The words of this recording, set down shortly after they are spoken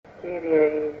Κύριε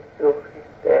Ιησού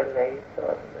Χριστέ,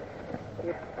 ελέησόν με.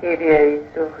 Κύριε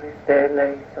Ιησού Χριστέ,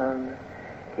 ελέησόν με.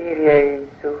 Κύριε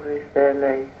Ιησού Χριστέ,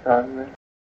 ελέησόν με.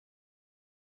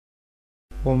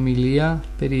 Ομιλία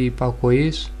περί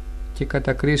υπακοής και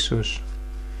κατακρίσεως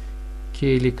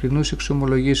και ειλικρινούς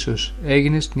εξομολογήσεως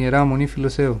έγινε στην Ιερά Μονή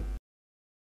Φιλοθέου.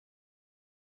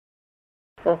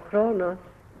 Ο χρόνος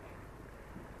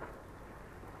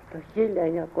το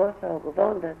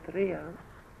 1983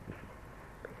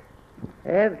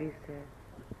 έβρισε,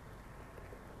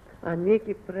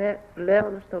 ανήκει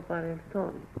πλέον στο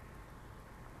παρελθόν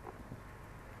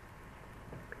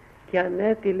και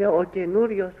ανέτειλε ο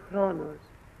καινούριος χρόνος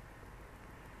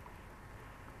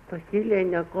το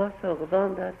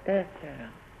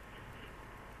 1984.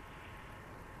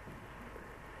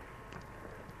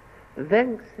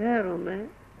 Δεν ξέρουμε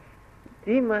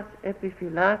τι μας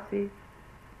επιφυλάσσει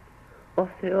ο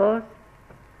Θεός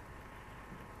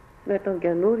με τον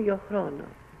καινούριο χρόνο.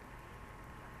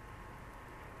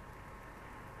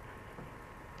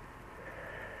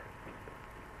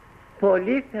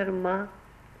 Πολύ θερμά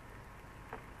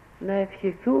να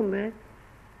ευχηθούμε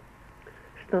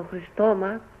στον Χριστό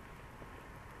μας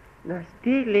να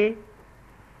στείλει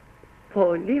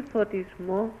πολύ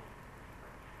φωτισμό,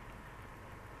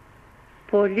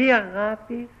 πολύ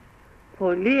αγάπη,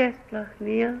 πολύ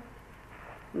εσπλαχνία,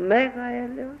 μέγα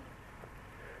έλεος,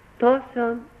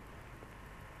 τόσο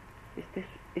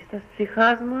στα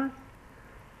ψυχάς μας,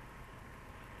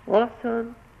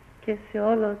 όσον και σε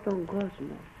όλο τον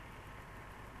κόσμο.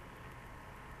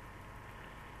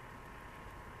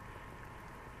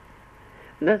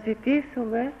 Να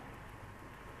ζητήσουμε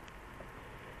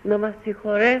να μας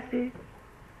συγχωρέσει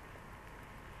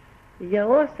για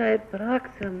όσα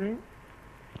επράξαμε,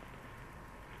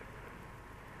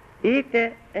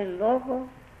 είτε εν λόγω,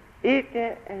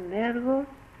 είτε εν έργο,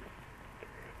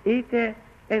 είτε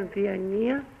εν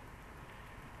διανία,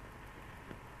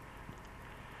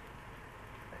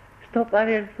 στο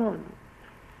παρελθόν.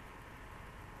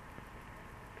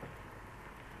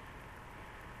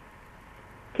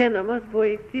 Και να μας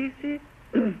βοηθήσει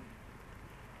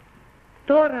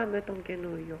τώρα με τον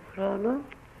καινούριο χρόνο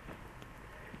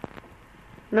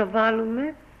να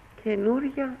βάλουμε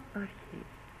καινούρια αρχή.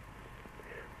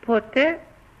 Ποτέ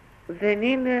δεν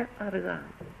είναι αργά.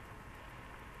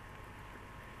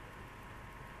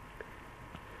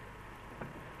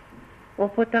 Ο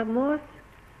ποταμός,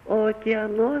 ο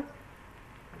ωκεανός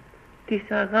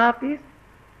της αγάπης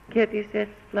και της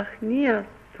εσπλαχνίας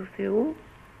του Θεού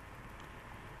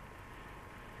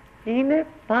είναι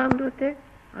πάντοτε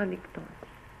ανοιχτός.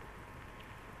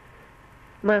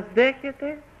 Μας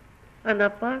δέχεται ανα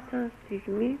πάσα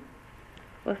στιγμή,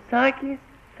 οσάκις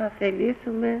θα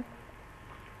θελήσουμε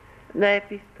να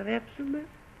επιστρέψουμε,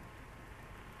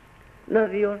 να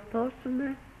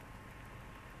διορθώσουμε,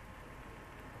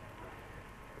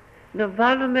 να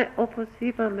βάλουμε, όπως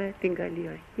είπαμε, την καλή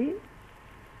αρχή.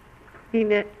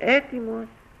 Είναι έτοιμος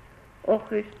ο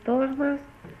Χριστός μας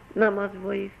να μας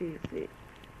βοηθήσει,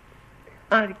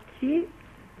 αρκεί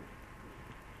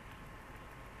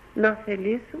να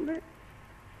θελήσουμε,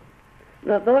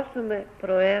 να δώσουμε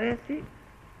προαίρεση,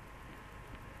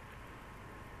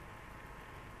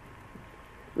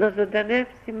 να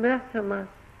ζωντανεύσει μέσα μας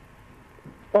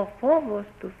ο φόβος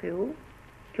του Θεού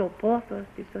και ο πόθος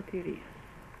της σωτηρίας.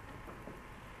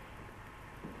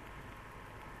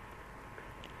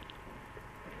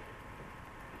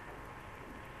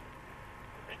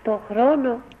 Στο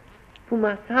χρόνο που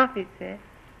μας άφησε,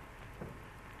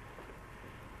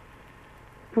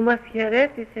 που μας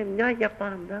χαιρέτησε μια για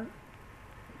πάντα,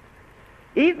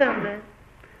 είδαμε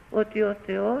ότι ο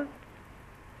Θεός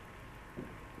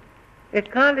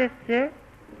εκάλεσε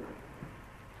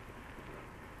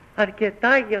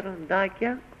αρκετά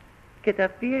γεροντάκια και τα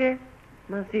πήρε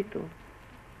μαζί του.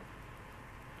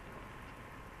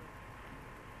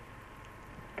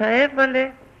 Τα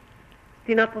έβαλε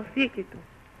στην αποθήκη του.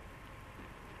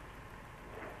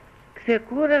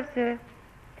 Ξεκούρασε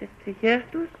τις ψυχές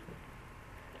τους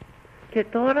και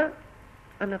τώρα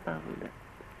αναπαύονται.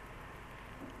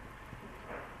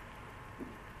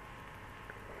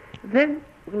 Δεν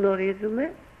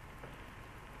γνωρίζουμε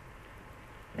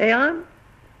εάν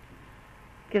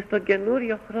και στον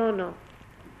καινούριο χρόνο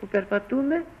που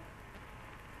περπατούμε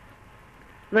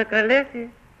να καλέσει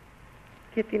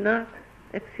και την ΑΚ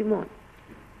εξημών.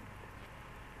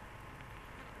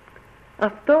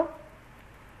 Αυτό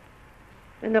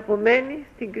εναπομένει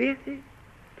στην κρίση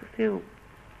του Θεού.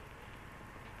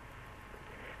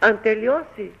 Αν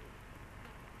τελειώσει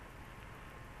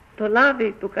το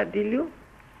λάδι του καντήλιου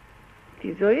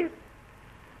της ζωής,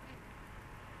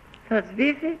 θα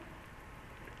σβήσει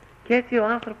και έτσι ο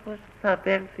άνθρωπος θα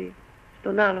απέλθει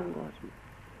στον άλλον κόσμο.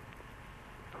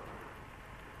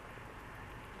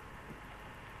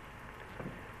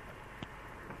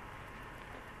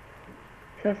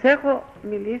 Σας έχω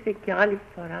μιλήσει και άλλη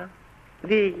φορά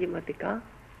διηγηματικά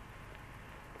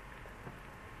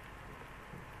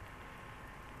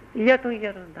για τον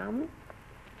γέροντά μου,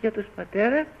 για τους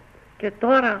πατέρες, και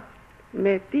τώρα με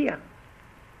αιτία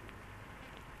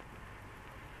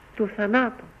του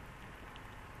θανάτου,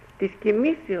 της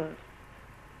κοιμήσεως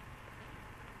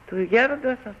του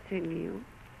γέροντος Αυξηνίου,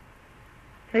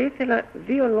 θα ήθελα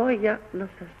 2 λόγια να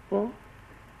σας πω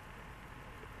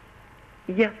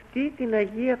για αυτή την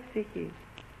Αγία Ψυχή.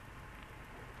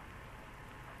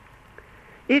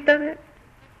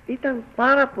 Ήταν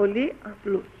πάρα πολύ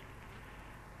απλούς,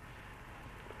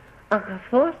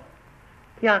 αγαθός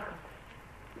και άκακος.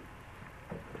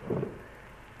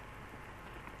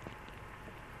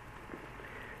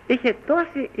 Είχε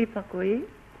τόση υπακοή,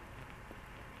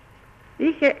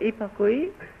 είχε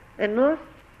υπακοή ενός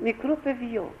μικρού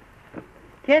παιδιού,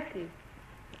 και έτσι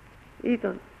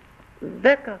ήταν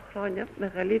 10 χρόνια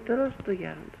μεγαλύτερος του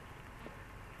γέροντα.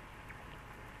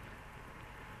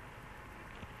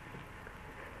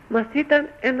 Μας ήταν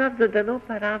ένα ζωντανό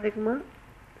παράδειγμα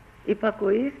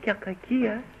υπακοής και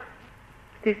ακακίας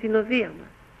στη συνοδεία μας.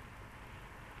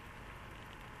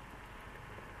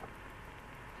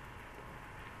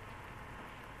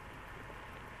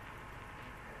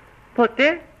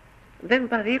 Ποτέ δεν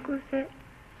παρήκουσε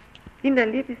ή να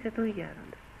λύπησε τον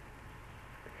γέροντα.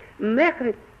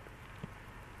 Μέχρι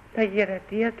τα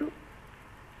γερατεία του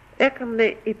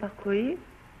έκανε υπακοή,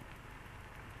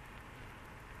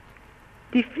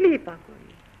 τυφλή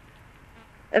υπακοή.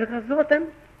 Εργαζόταν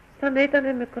σαν να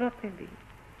ήταν μικρό παιδί.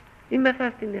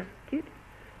 Ήμεθα στην ασκή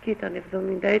και ήταν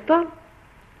 70 ετών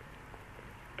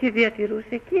και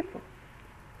διατηρούσε κήπο.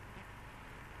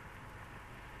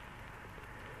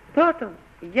 Πρώτον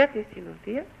για τη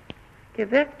συνοδεία και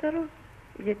δεύτερον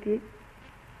γιατί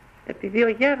επειδή ο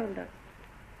γέροντας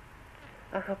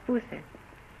αγαπούσε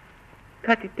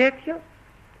κάτι τέτοιο,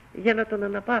 για να τον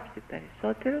αναπαύσει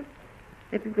περισσότερο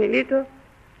επιμελεί το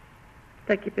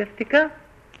τα κυπευτικά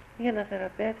για να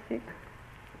θεραπεύσει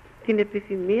την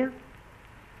επιθυμία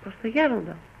προς το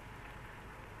γέροντα.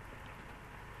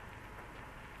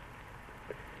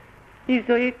 Η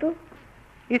ζωή του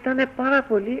ήταν πάρα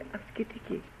πολύ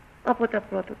ασκητική από τα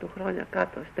πρώτα του χρόνια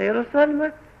κάτω στα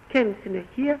Ιεροσόλυμα και εν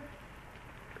συνεχεία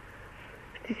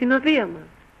στη συνοδεία μας.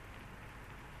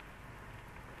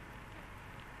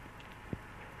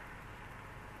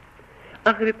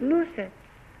 Αγρυπνούσε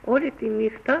όλη τη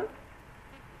νύχτα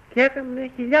και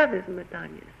έκανε χιλιάδες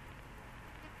μετάνοιες,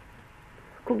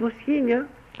 κουμποσχήνια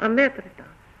αμέτρητα,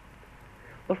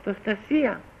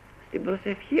 ορθοστασία στην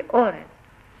προσευχή ώρες,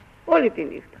 όλη τη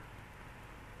νύχτα.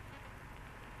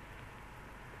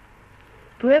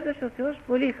 Του έδωσε ο Θεός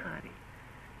πολύ χάρη,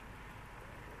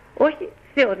 όχι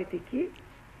θεωρητική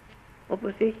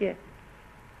όπως είχε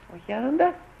ο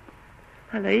γέροντας,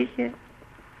 αλλά είχε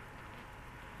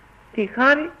τη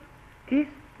χάρη της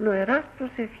νοεράς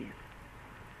προσευχής.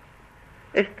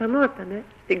 Αισθανότανε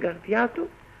στην καρδιά του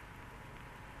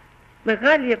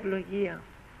μεγάλη ευλογία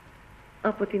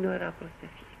από την νοερά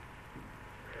προσευχή.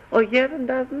 Ο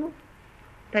γέροντας μου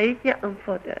τα είχε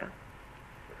αμφότερα,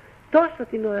 τόσο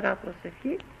την νοερά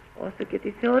προσευχή όσο και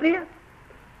τη θεωρία,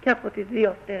 και από τις δύο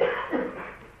αυτές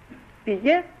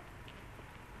πηγές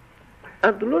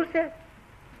αντλούσε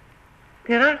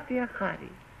τεράστια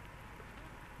χάρη,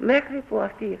 μέχρι που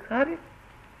αυτή η χάρη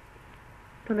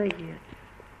τον αγίασε.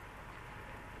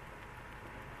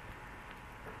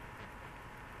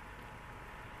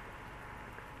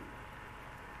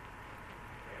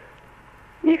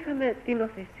 Είχαμε την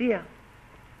οθεσία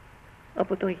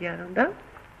από τον γέροντα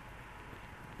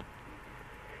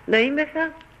να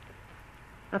είμεθα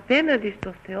απέναντι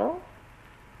στο Θεό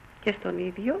και στον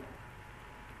ίδιο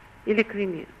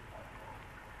ειλικρινία,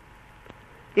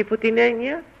 υπό την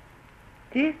έννοια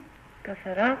της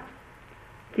καθαράς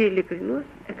και ειλικρινούς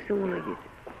εξομολογήσεως.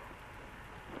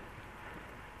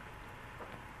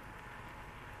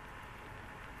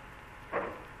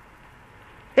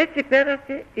 Έτσι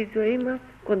πέρασε η ζωή μας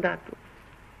κοντά του.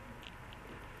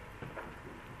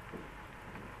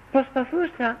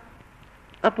 Προσπαθούσα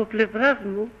από πλευράς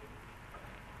μου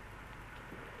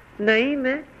να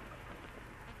είμαι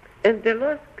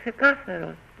εντελώς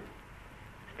ξεκάθαρος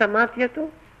στα μάτια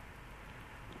του,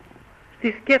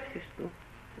 στις σκέψεις του,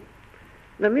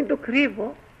 να μην το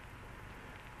κρύβω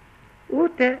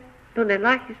ούτε τον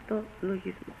ελάχιστο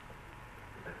λογισμό.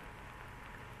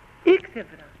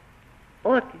 Ήξερα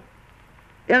ότι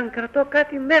εάν κρατώ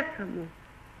κάτι μέσα μου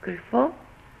κρυφό,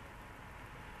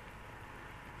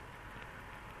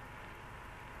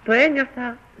 το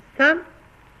ένιωθα σαν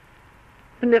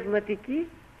πνευματική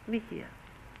μοιχεία.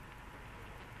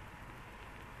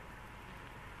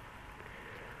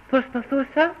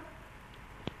 Προσπαθούσα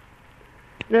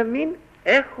να μην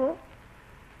έχω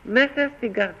μέσα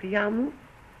στην καρδιά μου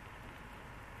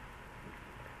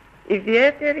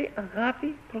ιδιαίτερη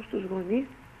αγάπη προς τους γονείς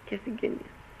και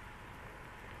συγγενείς.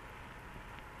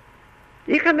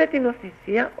 Είχαμε την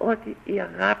οθεσία ότι η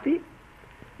αγάπη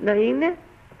να είναι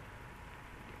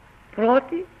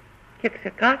πρώτη και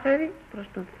ξεκάθαρη προς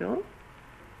τον Θεό,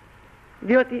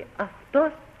 διότι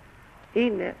αυτός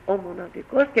είναι ο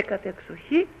μοναδικός και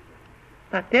κατεξοχή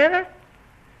πατέρας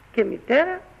και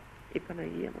μητέρα, η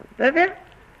Παναγία μας βέβαια,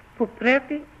 που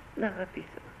πρέπει να αγαπήσουμε.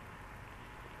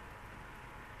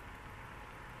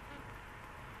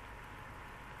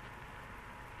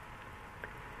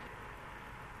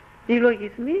 Οι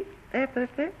λογισμοί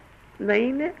έπρεπε να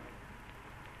είναι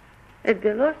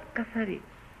εντελώς καθαροί.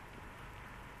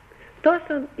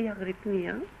 Τόσο η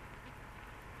αγρυπνία,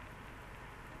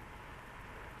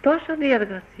 τόσο η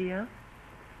εργασία,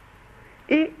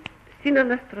 η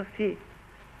συναναστροφή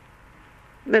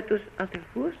με τους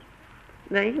αδελφούς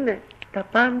να είναι τα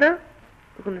πάντα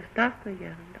γνωστά στον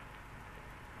γέροντα.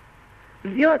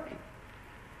 Διότι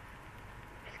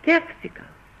σκέφτηκα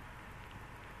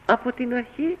από την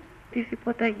αρχή της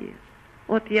υποταγής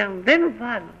ότι αν δεν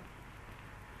βάλω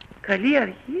καλή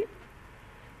αρχή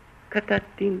κατά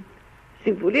την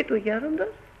συμβουλή του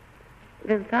γέροντος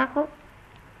δεν θα έχω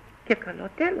και καλό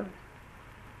τέλος.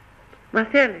 Μας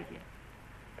έλεγε,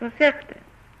 προσέχτε,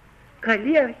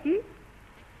 καλή αρχή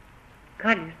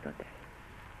καλή στο τέλος,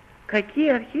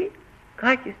 κακή αρχή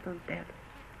κάκη στον τέλος.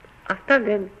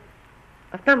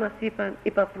 Αυτά μας είπαν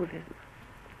οι παππούδες μας.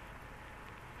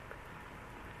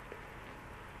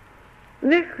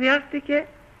 Δεν χρειάστηκε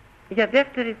για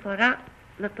δεύτερη φορά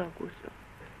να το ακούσω.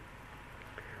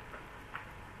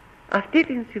 Αυτή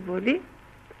την συμβολή,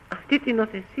 αυτή την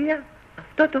οθεσία,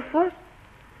 αυτό το φως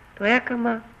το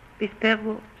έκαμα,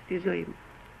 πιστεύω, στη ζωή μου.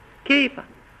 Και είπα,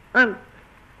 αν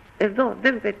εδώ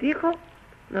δεν πετύχω,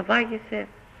 να βάγεσαι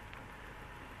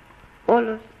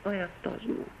όλος ο εαυτός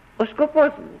μου, ο σκοπός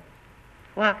μου,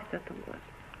 που άφησα τον κόσμο.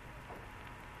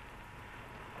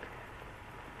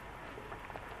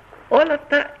 Όλα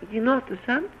αυτά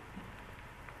γινόντουσαν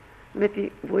με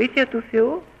τη βοήθεια του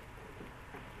Θεού,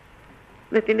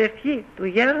 με την ευχή του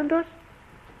γέροντος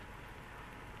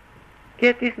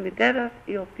και της μητέρας,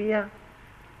 η οποία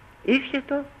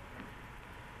ίσχετο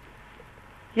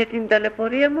για την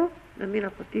ταλαιπωρία μου να μην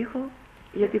αποτύχω,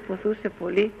 γιατί ποθούσε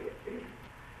πολύ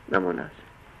να μονάσω.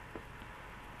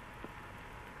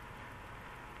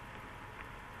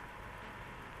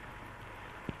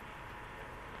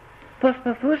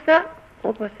 Προσπαθούσα,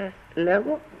 όπως σας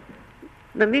λέγω,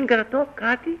 να μην κρατώ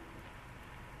κάτι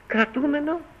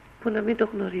κρατούμενο που να μην το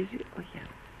γνωρίζει ο γέρος.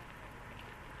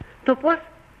 Το πώς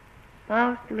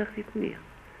πάω στην αγρυπνία,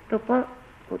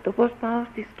 το πώς πάω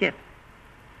στη σκέψη,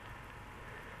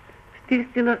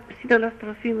 στην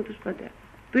αναστροφή με τους πατέρες,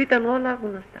 του ήταν όλα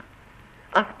γνωστά.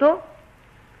 Αυτό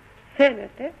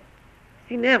φαίνεται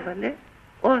συνέβαλε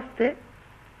ώστε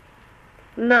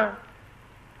να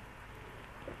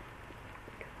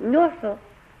νιώθω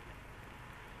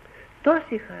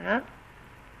τόση χαρά,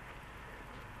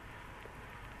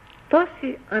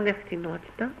 τόση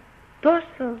ανευθυνότητα,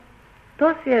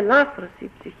 τόση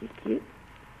ελάφρωση ψυχική,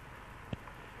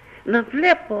 να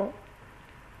βλέπω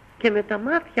και με τα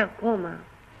μάτια ακόμα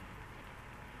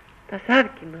τα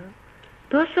σάρκινα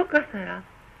τόσο καθαρά,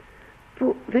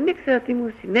 που δεν ήξερα τι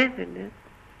μου συνέβαινε,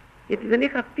 γιατί δεν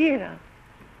είχα πείρα.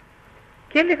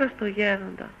 Και έλεγα στο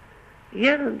γέροντα,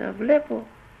 γέροντα, βλέπω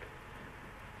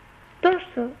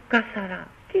τόσο καθαρά,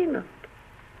 τι είναι αυτό?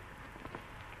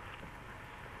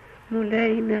 Μου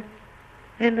λέει,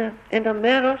 είναι ένα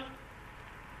μέρος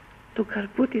του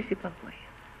καρπού της υπακοίας.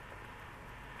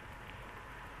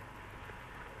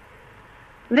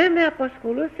 Δεν με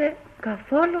απασχολούσε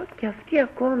καθόλου και αυτή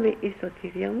ακόμη η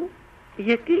σωτηρία μου,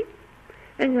 γιατί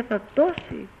ένιωθα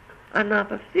τόση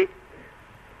ανάπαυση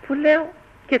που λέω,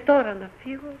 και τώρα να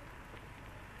φύγω,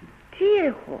 τι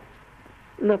έχω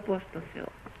να πω στο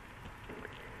Θεό?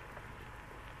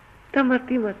 Τα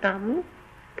αμαρτήματά μου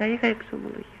τα είχα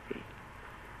εξομολογηθεί.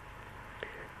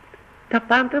 Τα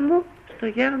πάντα μου στο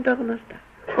γέροντα γνωστά.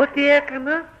 Ό,τι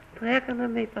έκανα, το έκανα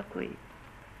με υπακοή.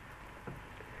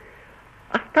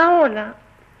 Αυτά όλα,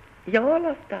 για όλα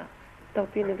αυτά, τα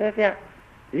οποία είναι βέβαια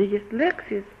λίγες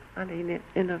λέξεις, αλλά είναι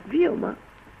ένα βίωμα,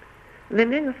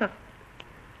 δεν ένιωθα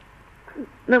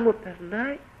να μου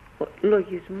περνάει ο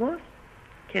λογισμός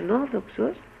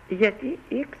καινόδοξος, γιατί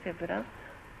ήξερα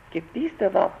και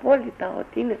πίστευα απόλυτα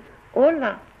ότι είναι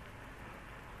όλα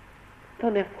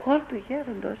των ευχών του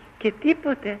γέροντος και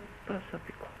τίποτε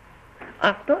προσωπικό.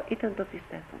 Αυτό ήταν το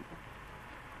πιστεύω μου.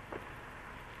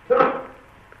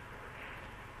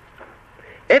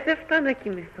 Έπεφτα να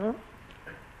κοιμηθώ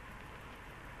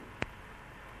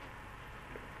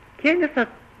και ένιωθα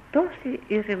τόση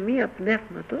ηρεμία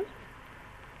πνεύματος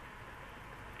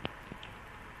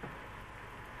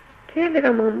και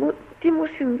έλεγα μου τι μου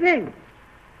συμβαίνει.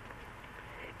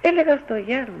 Έλεγα στο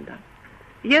γέροντα,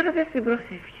 γέροντα, στην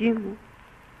προσευχή μου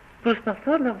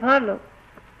προσπαθώ να βάλω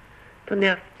τον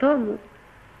εαυτό μου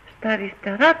στα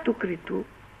αριστερά του κριτού,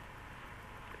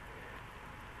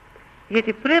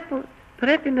 γιατί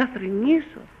πρέπει να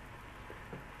θρηνήσω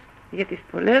για τις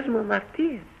πολλές μου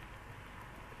αμαρτίες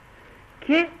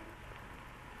και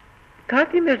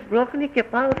κάτι με σμπρώχνει και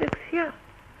πάω δεξιά.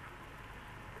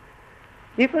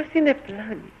 Μήπως είναι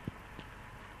πλάνη?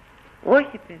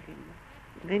 Όχι, παιδί μου,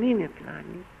 δεν είναι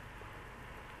πλάνη.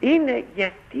 Είναι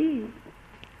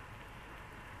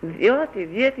διότι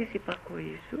δια της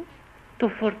υπακοής σου το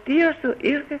φορτίο σου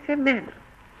ήρθε σε μένα.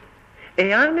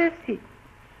 Εάν εσύ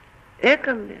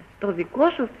έκανες το δικό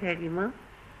σου θέλημα,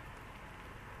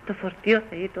 το φορτίο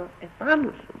θα ήταν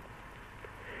επάνω σου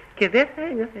και δεν θα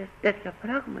ένιωθες τέτοια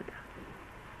πράγματα.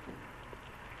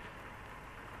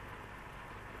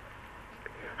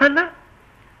 Αλλά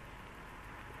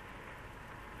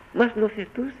μας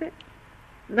νοθετούσε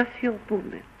να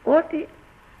σιωπούμε. Ό,τι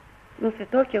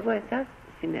νοθετώ κι εγώ εσάς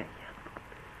συνέχεια.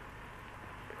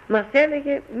 Μας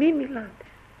έλεγε μη μιλάτε,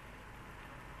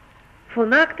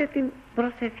 φωνάξτε την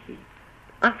προσευχή,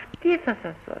 αυτή θα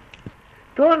σας σώσει.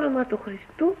 Το όνομα του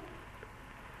Χριστού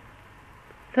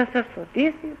θα σας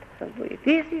φωτίσει, θα σας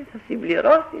βοηθήσει, θα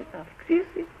συμπληρώσει, θα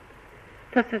αυξήσει,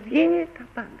 θα σας γίνει τα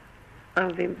πάντα.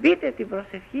 Αν δεν πείτε την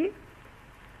προσευχή,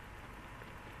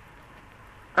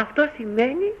 αυτό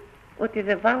σημαίνει ότι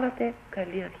δεν βάλατε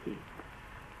καλή αρχή.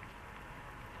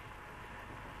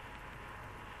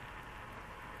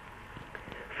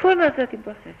 Φώναζα την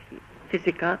προσευχή,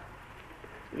 φυσικά,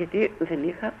 γιατί δεν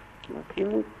είχα μαζί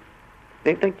μου,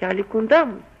 δεν ήταν κι άλλοι κοντά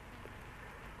μου,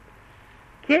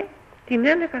 και την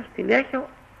έλεγα συνέχεια,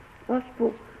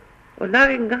 ώσπου ο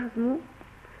λάριγγας μου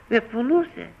με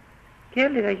πονούσε και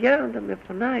έλεγα γέροντα, με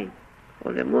πονάει ο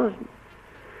λαιμός μου.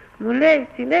 Μου λέει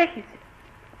συνέχισε,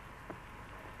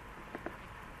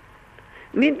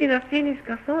 μην την αφήνεις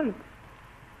καθόλου,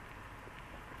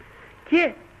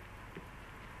 και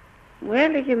μου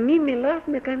έλεγε μη μιλάς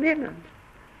με κανέναν.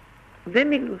 Δεν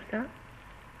μιλούσα,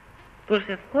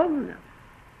 προσευχόμουν,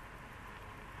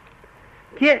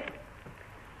 και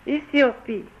η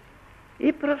σιωπή,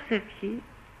 η προσευχή,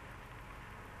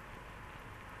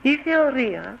 η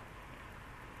θεωρία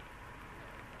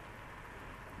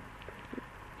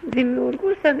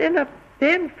δημιουργούσαν ένα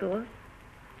πένθος,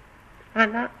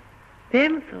 αλλά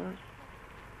πένθος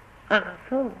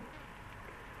αγαθό.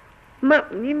 Μα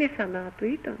μνήμη θανάτου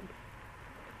ήταν,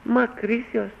 μα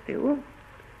κρίσεως Θεού,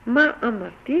 μα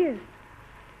αμαρτίες,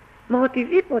 μα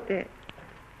οτιδήποτε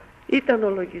ήταν ο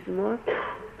λογισμός.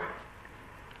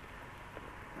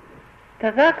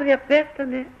 Τα δάκρυα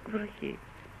πέφτανε βροχή.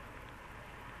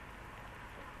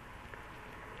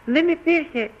 Δεν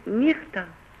υπήρχε νύχτα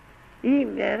ή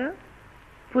ημέρα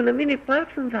που να μην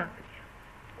υπάρξουν δάκρυα.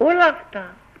 Όλα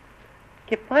αυτά,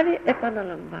 και πάλι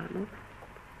επαναλαμβάνω,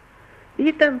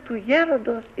 ήταν του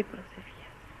γέροντος η προσευχή.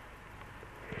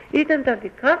 Ήταν τα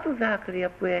δικά του δάκρυα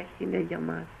που έχινε για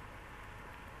μας,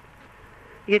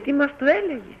 γιατί μας το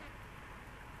έλεγε.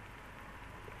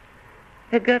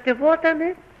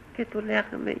 Εγκρατευότανε και του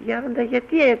λέγαμε γέροντα,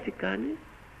 γιατί έτσι κάνεις?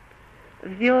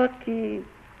 Διότι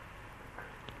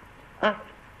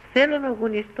θέλω να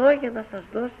αγωνιστώ για να σας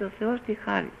δώσει ο Θεός τη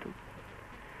χάρη του.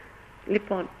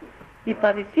 Λοιπόν, η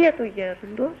παρησία του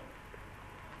γέροντος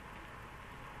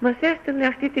μας έστελνε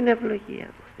αυτή την ευλογία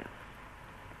του Θεού.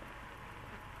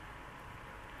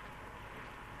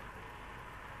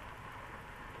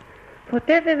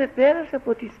 Ποτέ δεν με πέρασε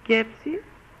από τη σκέψη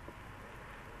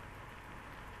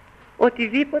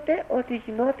οτιδήποτε ότι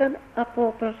γινόταν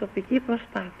από προσωπική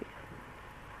προσπάθεια.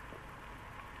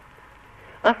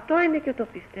 Αυτό είναι και το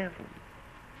πιστεύω.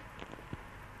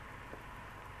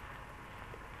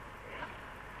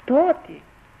 Το ότι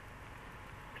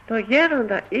στο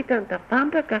γέροντα ήταν τα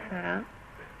πάντα καθαρά,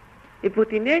 υπό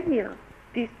την έννοια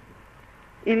της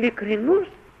ειλικρινούς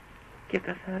και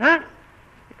καθαράς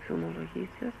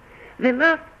εξομολογήσεως,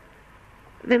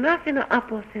 δεν άφηνα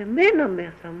αποθεμένα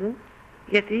μέσα μου,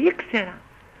 γιατί ήξερα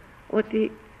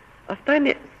ότι αυτά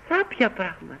είναι σάπια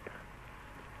πράγματα,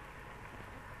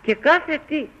 και κάθε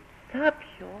τι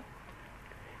σάπιο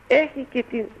έχει και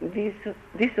τη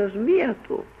δυσοσμία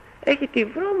του, έχει τη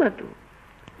βρώμα του.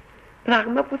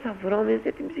 πράγμα που θα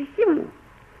βρώμιζε την ψυχή μου,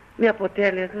 με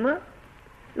αποτέλεσμα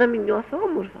να μην νιώθω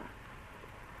όμορφα.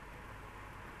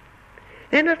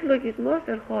 Ένας λογισμός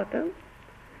ερχόταν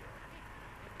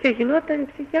και γινόταν η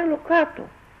ψυχή άνω κάτω.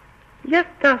 Για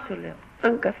στάσου, λέω,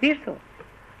 αν καθίσω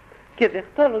και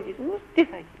δεχτώ λογισμούς, τι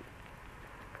θα γίνει?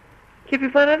 Και επί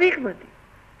παραδείγματι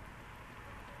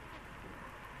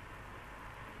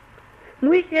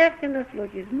μου είχε έρθει ένας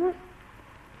λογισμός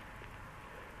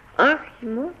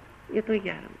άσχημος για τον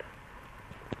γέροντα.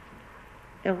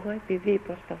 Εγώ, επειδή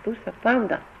προσπαθούσα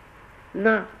πάντα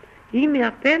να είμαι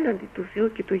απέναντι του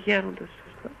Θεού και του γέροντος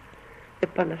σωστό,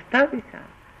 επαναστάτησα,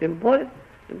 δεν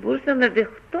μπορούσα να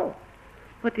δεχτώ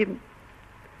ότι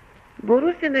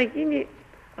μπορούσε να γίνει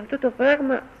αυτό το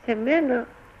πράγμα σε μένα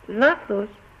λάθος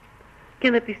και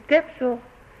να πιστέψω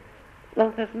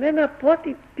λανθασμένα από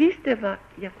ό,τι πίστευα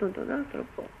για αυτόν τον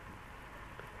άνθρωπο.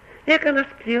 Έκανα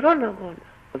σκληρόν αγώνα.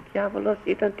 Ο διάβολος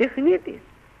ήταν τεχνίτης.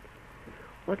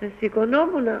 Όταν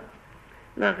σηκωνόμουν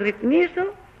να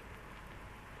γρυπνήσω,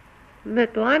 με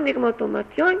το άνοιγμα των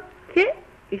ματιών και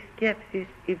οι σκέψεις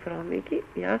οι βρώμικοι,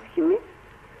 οι άσχημοι,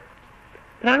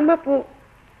 πράγμα που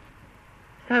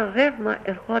σαν ρεύμα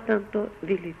ερχόταν το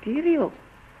δηλητήριο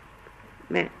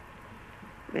με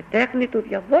τέχνη του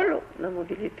διαβόλου να μου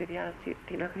δηλητηριάσει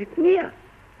την αγρυπνία,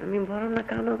 να μην μπορώ να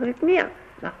κάνω αγρυπνία,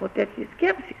 να έχω τέτοιες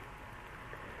σκέψεις.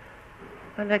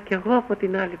 Αλλά και εγώ από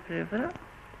την άλλη πλευρά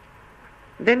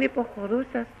δεν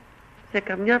υποχωρούσα σε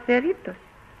καμιά περίπτωση.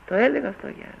 Το έλεγα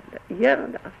στο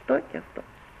γέροντα, αυτό και αυτό.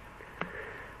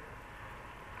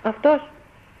 Αυτός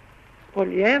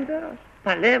πολυέμπερος,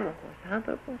 παλέμαχος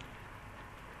άνθρωπος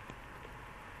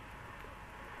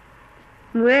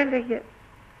μου έλεγε,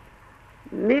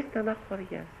 μη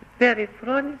στεναχωριέσαι,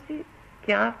 περιφρόνηση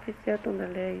και άφησε τον να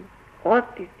λέει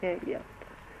ό,τι θέλει αυτό.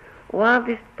 Ο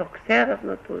άδης, το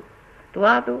ξέρασμα του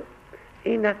άδου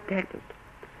είναι ατέλειωτο.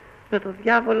 Με τον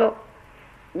διάβολο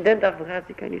δεν τα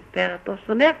βγάζει κανείς πέρα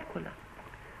τόσο εύκολα.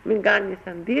 Μην κάνεις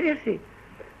αντίρρηση,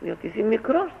 διότι είσαι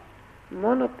μικρός.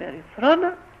 Μόνο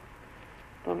περιφρώνα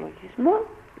τον λογισμό,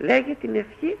 λέγει την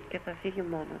ευχή και θα φύγει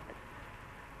μόνο του.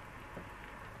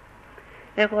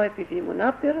 Εγώ, επειδή ήμουν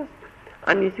άπειρος,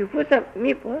 ανησυχούσα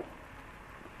μήπως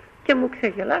και μου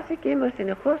ξεγελάσει και είμαι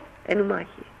συνεχώς εν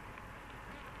μάχη.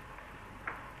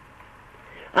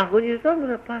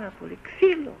 Αγωνιζόμουν πάρα πολύ,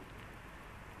 ξύλο,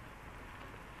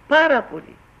 πάρα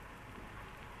πολύ.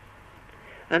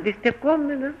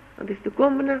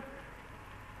 Αντιστεκόμουν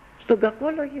στον κακό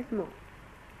λογισμό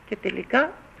και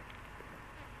τελικά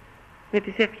με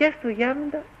τις ευχές του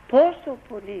γέροντα τόσο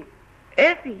πολύ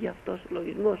έφυγε αυτός ο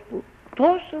λογισμός που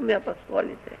τόσο με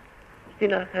απασχόλησε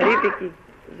στην αρχαρίτικη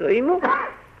ζωή μου,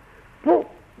 που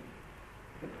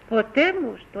ποτέ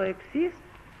μου στο εξής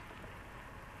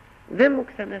δεν μου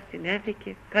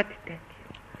ξανασυνέβηκε κάτι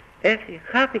τέτοιο.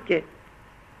 Χάθηκε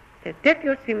σε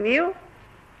τέτοιο σημείο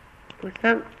που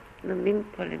σαν να μην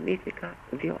πολεμήθηκα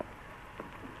διόλου.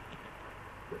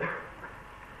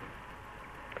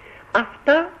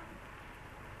 Αυτά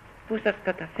που σας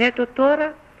καταθέτω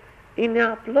τώρα είναι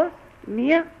απλώς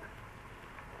μία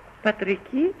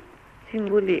πατρική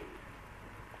συμβουλή.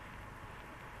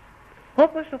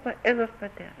 Όπως ένας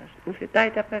πατέρας μου ζητάει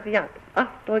τα παιδιά του,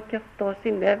 αυτό και αυτό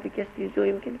συνέβη και στη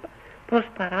ζωή μου κλπ, προς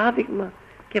παράδειγμα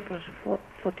και προς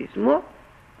φωτισμό,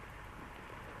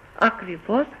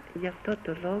 ακριβώς γι' αυτό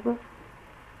το λόγο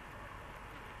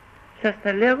σας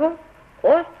τα λέγω,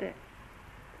 ώστε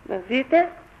να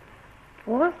δείτε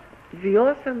πως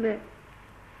βιώσαμε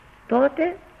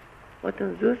τότε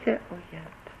όταν ζούσε ο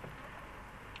γέροντας.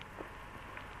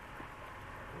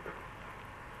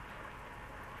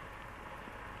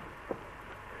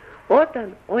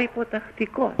 Όταν ο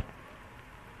υποτακτικός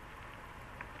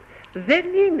δεν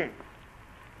είναι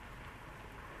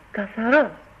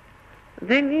καθαρός,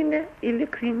 δεν είναι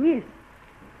ειλικρινής,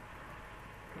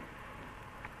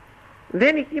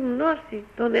 δεν έχει γυμνώσει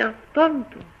τον εαυτόν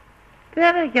του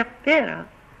πέρα για πέρα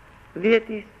δια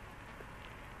της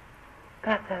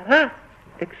καθαράς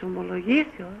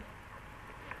εξομολογήσεως,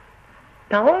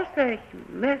 τα όσα έχει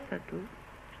μέσα του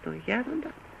στον γέροντα,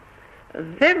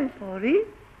 δεν μπορεί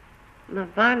να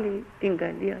βάλει την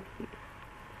καλή αρχή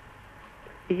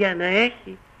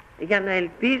για να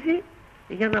ελπίζει,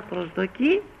 για να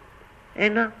προσδοκεί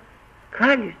ένα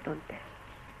κάλλιστον τέλος.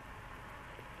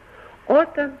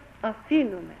 Όταν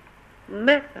αφήνουμε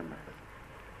μέσα μας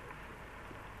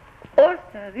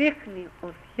όσα ρίχνει ο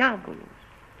διάβολος,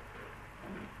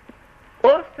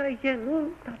 όσα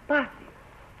γεννούν τα πάθη,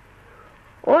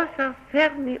 όσα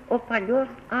φέρνει ο παλιός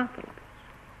άνθρωπος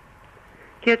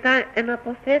και τα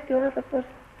εναποθέτει ο άνθρωπος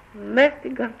μες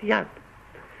στην καρδιά του,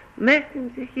 μες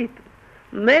στην ψυχή του,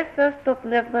 μέσα στο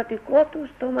πνευματικό του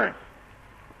στομάχι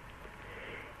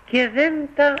και δεν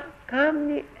τα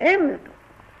κάνει έμετο,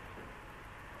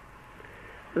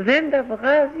 δεν τα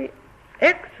βγάζει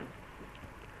έξω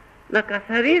να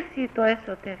καθαρίσει το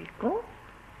εσωτερικό,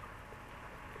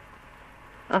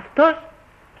 αυτός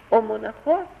ο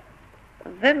μοναχός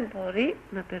δεν μπορεί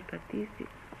να περπατήσει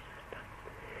σωστά,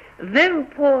 δεν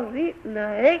μπορεί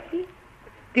να έχει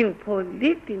την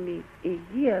πολύτιμη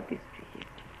υγεία της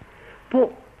ψυχής,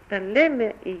 που τα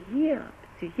λέμε υγεία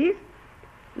ψυχής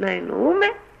να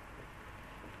εννοούμε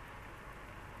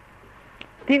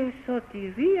την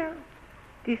σωτηρία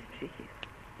της ψυχής.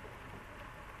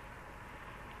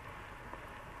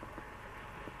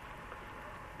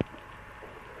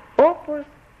 Όπως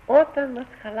όταν μας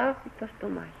χαλάσει το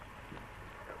στομάχι,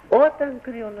 όταν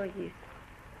κρυολογήσει,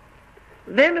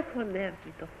 δεν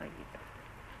χωνεύει το φαγητό.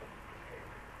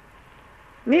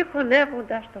 Μη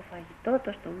χωνεύοντας το φαγητό,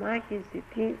 το στομάχι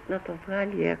ζητεί να το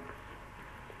βγάλει έξω.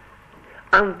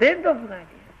 Αν δεν το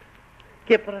βγάλει έξω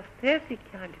και προσθέσει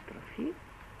και άλλη τροφή,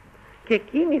 και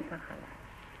εκείνη θα χαλάσει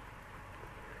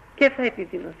και θα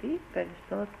επιδεινωθεί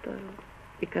περισσότερο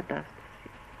η κατάσταση,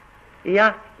 η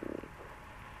άσχημη.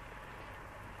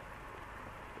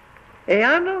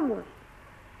 Εάν όμως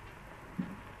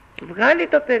βγάλει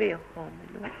το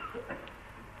περιεχόμενο,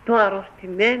 το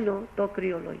αρρωστημένο, το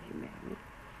κρυολογημένο,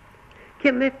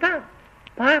 και μετά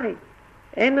πάρει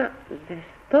ένα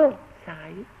ζεστό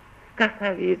τσάι,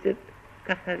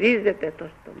 καθαρίζεται το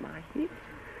στομάχι,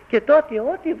 και τότε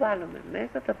ό,τι βάλουμε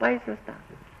μέσα θα πάει σωστά.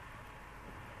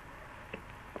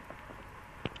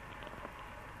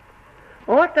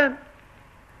 Όταν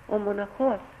ο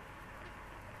μοναχός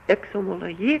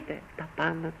εξομολογείται τα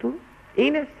πάντα του,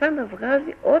 είναι σαν να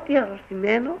βγάζει ό,τι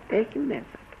αρρωστημένο έχει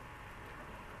μέσα του.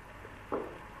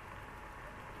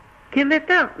 Και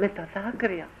μετά με τα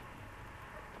δάκρυα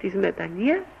της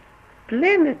μετανοίας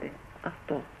πλένεται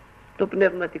αυτό το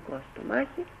πνευματικό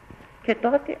στομάχι, και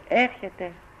τότε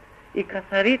έρχεται η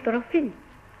καθαρή τροφή,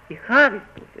 η χάρις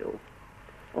του Θεού,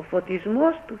 ο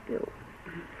φωτισμός του Θεού,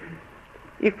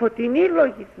 οι φωτεινοί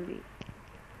λογισμοί,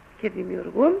 και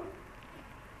δημιουργούν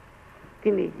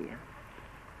την υγεία.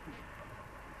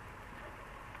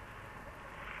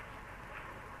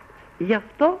 Γι'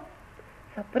 αυτό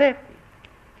θα πρέπει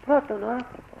πρώτον ο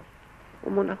άνθρωπος, ο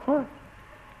μοναχός,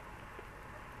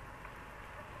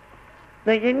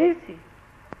 να γεννήσει,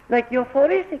 να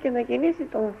κυοφορήσει και να γεννήσει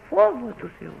τον φόβο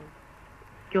του Θεού,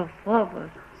 και ο φόβος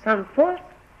σαν φως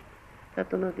θα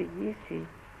τον οδηγήσει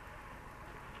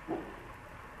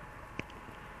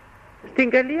στην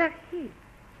καλή αρχή,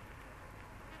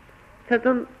 θα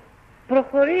τον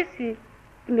προχωρήσει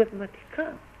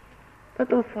πνευματικά, θα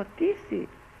τον φωτίσει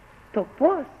το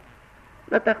πώς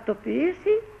να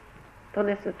τακτοποιήσει τον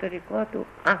εσωτερικό του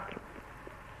άνθρωπο.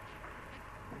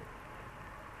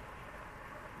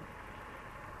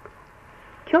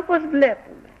 Και όπως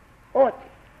βλέπουμε ότι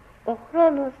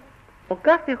ο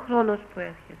κάθε χρόνος που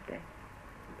έρχεται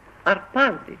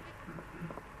αρπάζει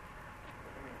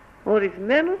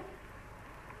ορισμένους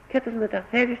και τους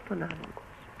μεταφέρει στον άλλον κόσμο.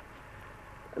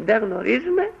 Δεν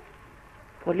γνωρίζουμε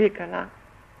πολύ καλά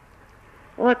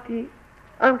ότι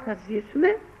αν θα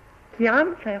ζήσουμε και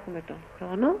αν θα έχουμε τον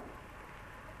χρόνο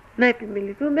να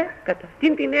επιμεληθούμε κατά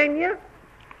αυτήν την έννοια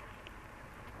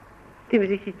την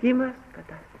ψυχική μας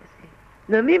κατάσταση.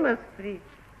 Να μην μας βρει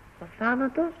ο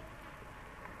θάνατος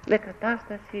με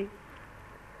κατάσταση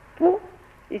που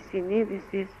η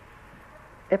συνείδηση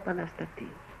επαναστατεί.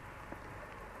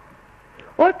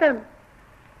 Όταν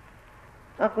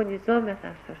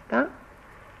αγωνιζόμεθα σωστά,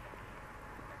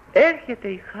 έρχεται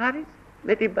η χάρις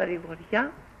με την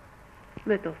παρηγοριά,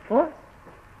 με το φως,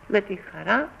 με τη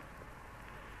χαρά,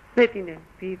 με την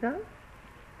ελπίδα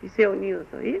της αιωνίου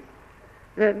ζωής,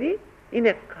 δηλαδή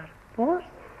είναι καρπός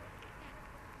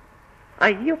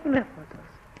Αγίου Πνεύματος.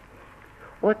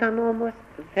 Όταν όμως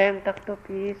δεν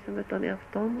τακτοποιήσουμε τον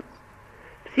εαυτό μας,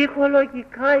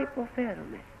 ψυχολογικά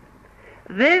υποφέρουμε.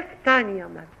 Δεν φτάνει η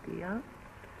αμαρτία,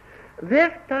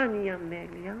 δεν φτάνει η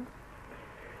αμέλεια,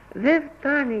 δεν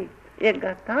φτάνει η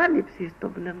εγκατάλειψη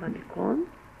των πνευματικών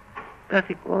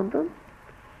καθηκόντων,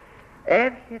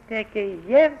 έρχεται και η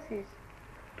γεύση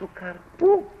του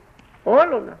καρπού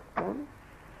όλων αυτών,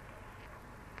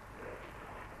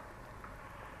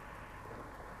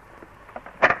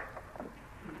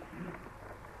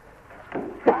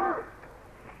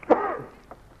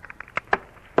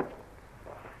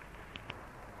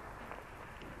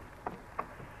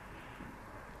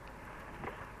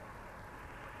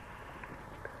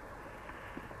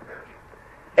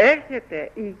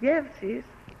 έρχεται η γεύση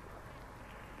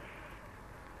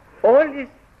όλης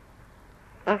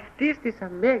αυτής της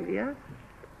αμέλειας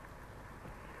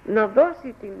να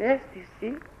δώσει την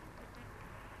αίσθηση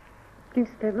την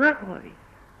στενάχωρη,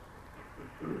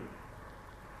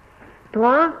 το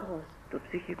άγχος, το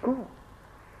ψυχικό.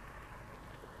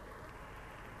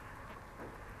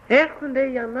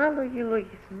 Έρχονται οι ανάλογοι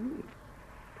λογισμοί,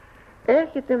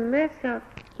 έρχεται μέσα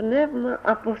πνεύμα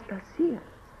αποστασίας,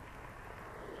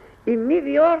 η μη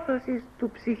διόρθωση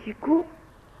του ψυχικού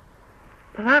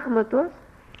πράγματος,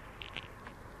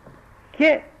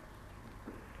 και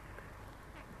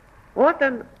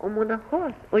όταν ο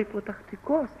μοναχός, ο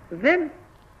υποτακτικός δεν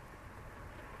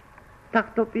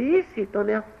τακτοποιήσει τον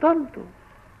εαυτόν του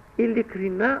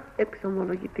ειλικρινά,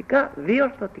 εξομολογητικά,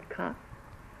 διορθωτικά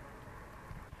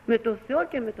με τον Θεό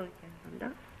και με τον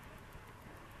γέροντα,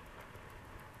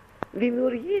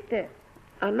 δημιουργείται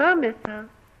ανάμεσα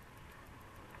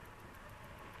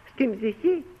στην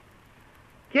ψυχή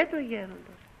και του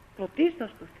γέροντος,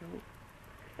 πρωτίστως του Θεού,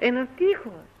 ένα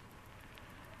τείχος,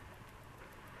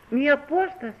 μία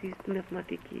απόσταση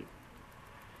πνευματική,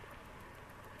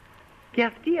 και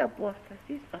αυτή η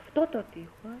απόσταση, αυτό το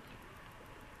τείχος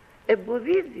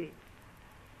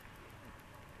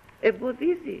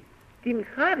εμποδίζει την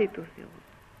χάρη του Θεού,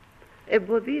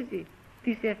 εμποδίζει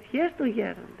τις ευχές του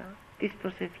γέροντα, τις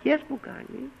προσευχές που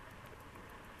κάνει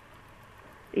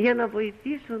για να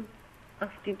βοηθήσουν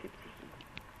αυτή την ψυχή.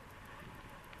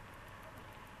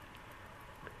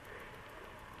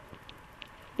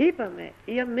 Είπαμε,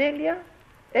 η αμέλεια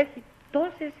έχει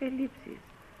τόσες ελλείψεις,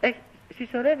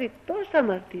 συσσωρεύει τόσα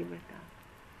αμαρτήματα.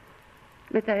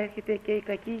 Μετά έρχεται και η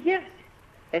κακή γεύση,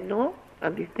 ενώ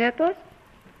αντιθέτως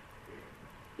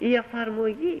η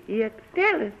εφαρμογή, η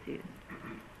εκτέλεση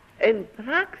εν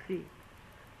πράξη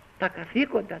τα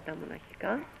καθήκοντα τα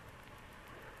μοναχικά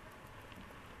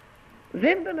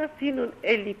δεν τον αφήνουν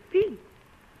ελλειπή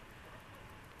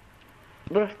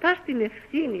μπροστά στην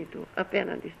ευθύνη του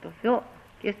απέναντι στο Θεό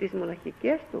και στις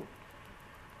μοναχικές του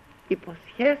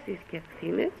υποσχέσεις και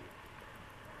ευθύνες,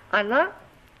 αλλά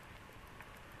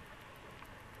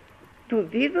του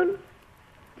δίδουν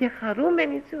και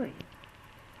χαρούμενη ζωή.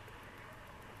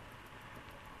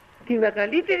 Τη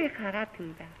μεγαλύτερη χαρά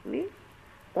την παίρνει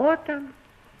όταν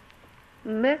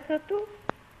μέσα του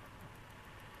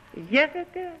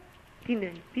γεύεται την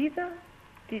ελπίδα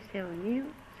της αιωνίου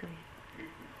ζωής.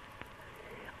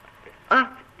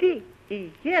 Αυτή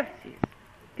η γεύση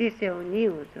της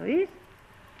αιωνίου ζωής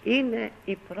είναι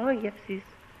η πρόγευση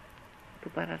του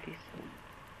παραδείσου.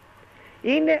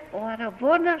 Είναι ο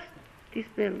αραβώνας της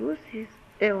μελούσης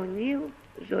αιωνίου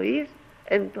ζωής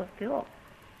εν το Θεό.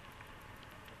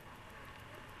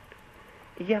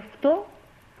 Γι' αυτό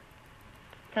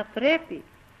θα πρέπει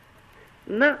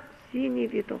να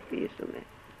συνειδητοποιήσουμε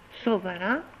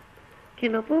σοβαρά και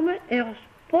να πούμε έως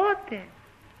πότε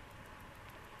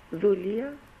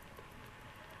δουλεία,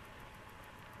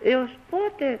 έως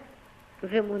πότε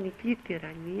δαιμονική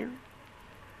τυραννία,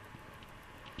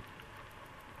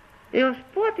 έως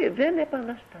πότε δεν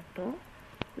επαναστατώ,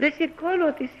 δεν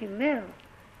σηκώνω τη σημαία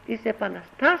της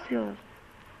επαναστάσεως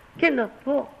και να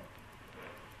πω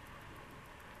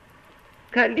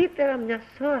καλύτερα μιας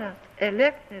ώρας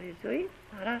ελεύθερη ζωή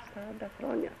παρά 40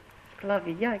 χρόνια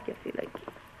σκλαβιά και φυλακή.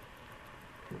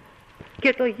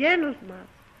 Και το γένος μας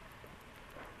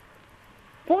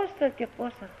πόσα και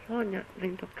πόσα χρόνια δεν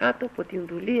είναι το κάτω από την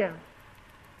δουλεία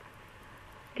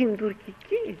την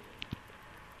τουρκική,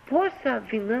 πόσα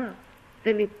δεινά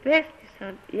δεν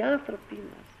υπέστησαν οι άνθρωποι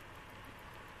μας,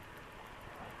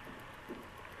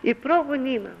 οι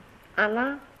πρόγονοί μας,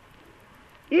 αλλά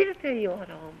ήρθε η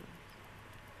ώρα όμως,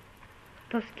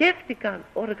 το σκέφτηκαν,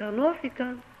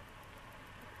 οργανώθηκαν,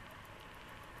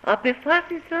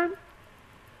 απεφάσισαν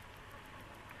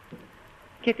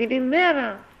και την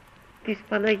ημέρα της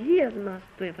Παναγίας μας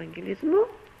του Ευαγγελισμού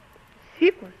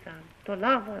σήκωσαν το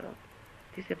λάβαρο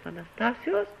της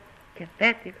Επαναστάσεως και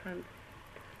πέτυχαν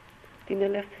την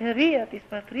ελευθερία της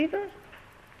πατρίδας,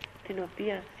 την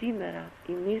οποία σήμερα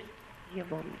εμείς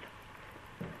γευόμεθα.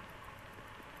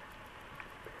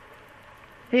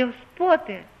 Έως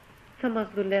πότε θα μας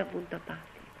δουλεύουν τα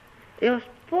πάθη? Έως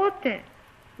πότε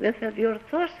δεν θα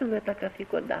διορθώσουμε τα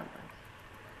καθήκοντά μας,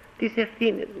 τις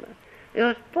ευθύνες μας?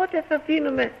 Έως πότε θα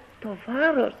αφήνουμε το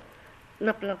βάρος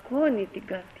να πλακώνει την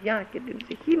καρδιά και την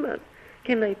ψυχή μας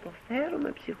και να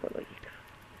υποφέρουμε ψυχολογικά?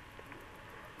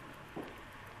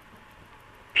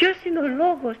 Ποιος είναι ο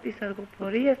λόγος της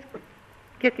αργοπορίας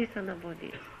και της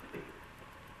αναβολής?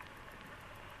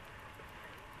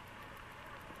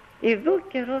 Ιδού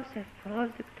καιρός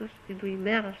ευπρόσδεκτος ιδού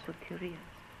ημέρα σωτηρίας.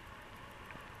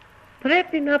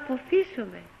 Πρέπει να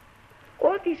αποθήσουμε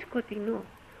ό,τι σκοτεινό,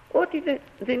 ό,τι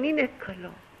δεν είναι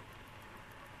καλό.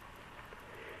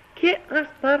 Και ας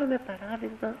πάρουμε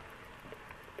παράδειγμα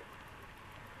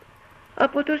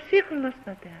από τους σύγχρονους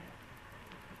πατέρες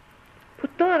που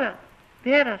τώρα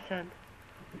πέρασαν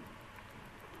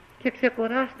και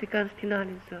ξεκουράστηκαν στην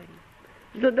άλλη ζωή.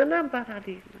 Ζωντανά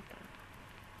παραδείγματα.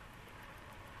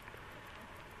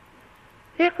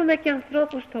 Έχουμε και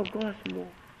ανθρώπους στον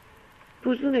κόσμο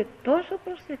που ζουν τόσο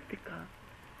προσεκτικά,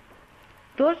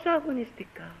 τόσο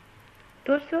αγωνιστικά,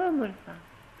 τόσο όμορφα,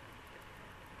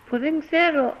 που δεν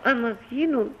ξέρω αν μας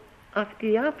γίνουν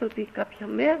αυτοί οι άνθρωποι κάποια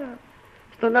μέρα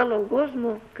στον άλλον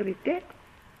κόσμο κριτέ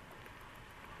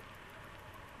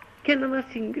και να μας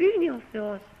συγκρίνει ο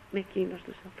Θεός με εκείνους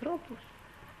τους ανθρώπους,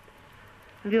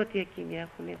 διότι εκείνοι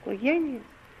έχουν οικογένειες,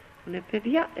 έχουν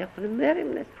παιδιά, έχουν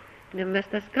μέριμνες, είναι μέσα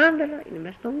στα σκάνδαλα, είναι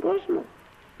μέσα στον κόσμο,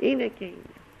 είναι και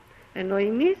είναι. Ενώ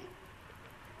εμείς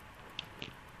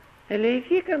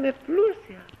ελεηθήκαμε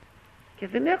πλούσια και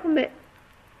δεν έχουμε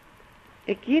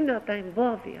εκείνα τα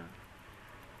εμπόδια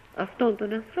αυτών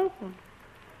των ανθρώπων.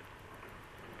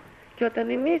 Και όταν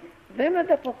εμείς δεν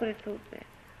ανταποκριθούμε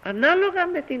ανάλογα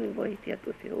με την βοήθεια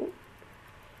του Θεού,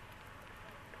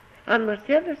 αν μας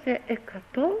έδωσε 100,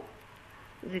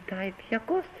 ζητάει 200.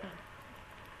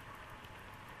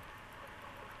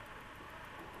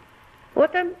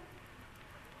 Όταν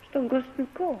στον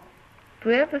κοσμικό του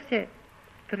έδωσε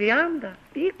 30,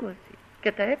 20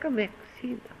 και τα έκαμε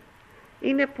 60,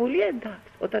 είναι πολύ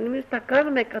εντάξει. Όταν εμείς τα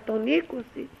κάνουμε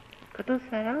 120,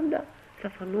 140, θα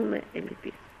φανούμε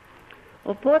ελλειπείς.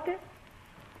 Οπότε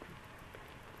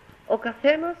ο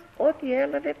καθένας ό,τι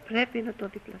έλαβε πρέπει να το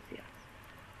διπλασιάσει.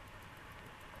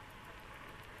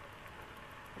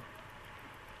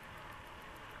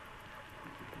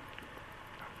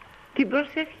 Την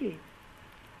προσευχή.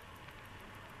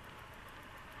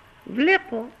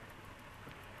 Βλέπω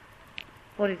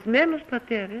ορισμένους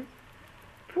πατέρες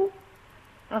που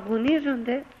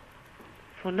αγωνίζονται,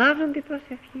 φωνάζουν την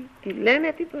προσευχή, τη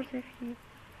λένε την προσευχή.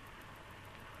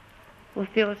 Ο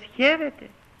Θεός χαίρεται,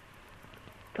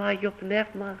 το Άγιο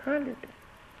Πνεύμα αγάλεται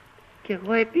και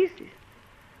εγώ επίσης.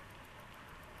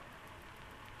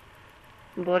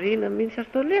 Μπορεί να μην σας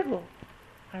το λέγω,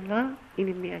 αλλά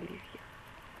είναι μια αλήθεια.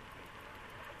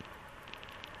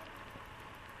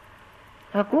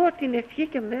 Ακούω την ευχή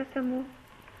και μέσα μου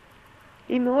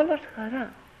είμαι όλος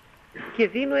χαρά και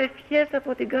δίνω ευχές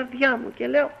από την καρδιά μου και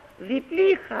λέω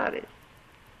διπλή χάρη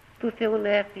του Θεού να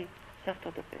έρθει σε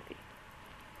αυτό το παιδί.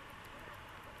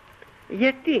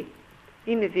 Γιατί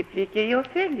είναι διπλή και η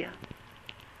ωφέλεια.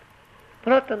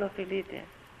 Πρώτον ωφελείται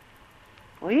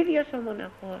ο ίδιος ο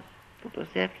μοναχός που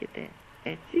προσεύχεται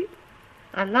έτσι,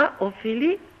 αλλά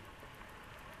ωφελεί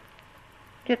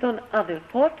και τον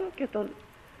αδελφό του και τον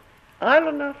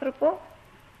άλλον άνθρωπο,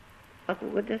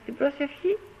 ακούγοντας την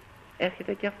προσευχή,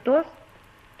 έρχεται και αυτός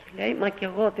και λέει μα και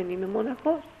εγώ δεν είμαι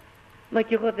μοναχός, μα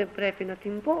και εγώ δεν πρέπει να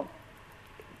την πω,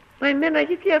 μα εμένα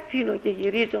γιατί αφήνω και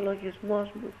γυρίζει ο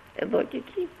λογισμός μου εδώ και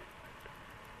εκεί.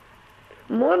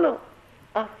 Μόνο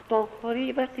αυτόν χωρεί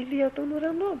η βασιλεία των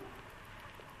ουρανών,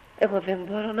 εγώ δεν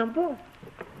μπορώ να μπω.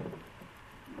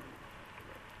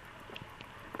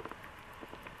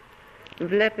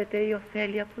 Βλέπετε η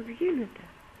ωφέλεια πως γίνεται.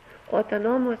 Όταν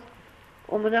όμως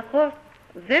ο μοναχός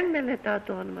δεν μελετά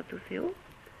το όνομα του Θεού,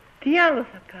 τι άλλο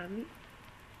θα κάνει?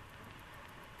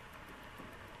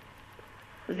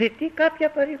 Ζητεί κάποια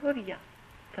παρηγοριά.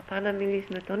 Θα πάει να μιλήσει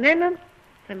με τον έναν,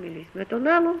 θα μιλήσει με τον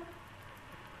άλλον.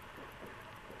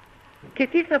 Και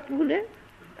τι θα πούνε?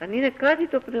 Αν είναι κάτι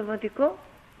το πνευματικό,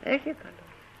 έχει καλό.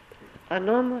 Αν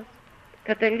όμως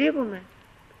καταλήγουμε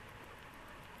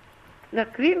να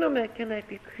κρίνουμε και να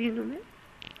επικρίνουμε,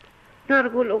 να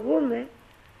αργολογούμε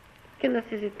και να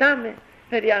συζητάμε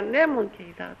περί ανέμων και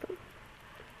υδάτων,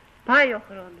 πάει ο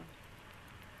χρόνος.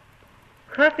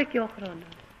 Χάθηκε ο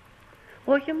χρόνος.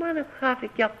 Όχι μόνο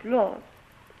χάθηκε απλώς,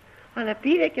 αλλά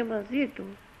πήρε και μαζί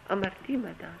του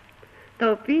αμαρτήματα,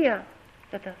 τα οποία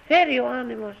θα τα φέρει ο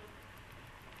άνεμος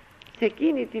σε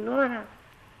εκείνη την ώρα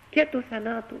και του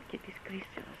θανάτου και της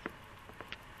κρίσεως.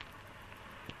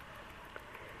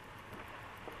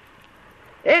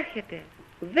 Έρχεται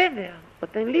βέβαια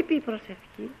όταν λείπει η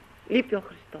προσευχή, λείπει ο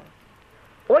Χριστός.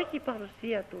 Όχι η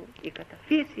παρουσία του, η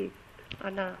καταφύση,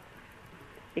 αλλά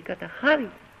η καταχάρη.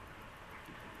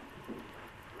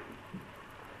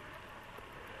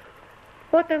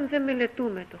 Όταν δεν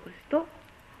μελετούμε τον Χριστό,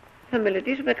 θα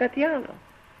μελετήσουμε κάτι άλλο.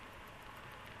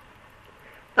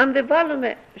 Αν δεν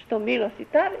βάλουμε στο μήλο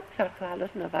σιτάρι, θα έρθει ο άλλος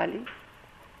να βάλει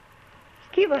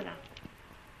σκύβαλα.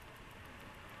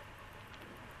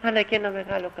 Αλλά και ένα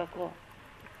μεγάλο κακό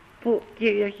που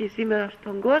κυριαρχεί σήμερα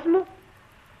στον κόσμο,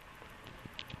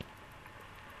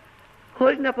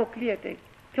 χωρίς να αποκλείεται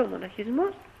και ο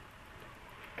μοναχισμός,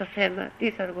 το θέμα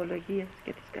της αργολογίας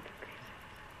και της κατακρίσεως.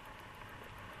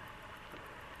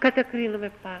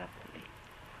 κατακρίνουμε πάρα πολύ.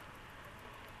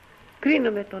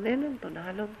 Κρίνουμε τον έναν τον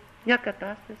άλλον, μια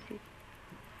κατάσταση,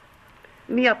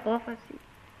 μια απόφαση,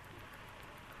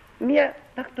 μια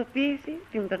τακτοποίηση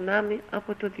την περνάμε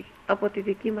από τη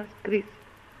δική μας κρίση.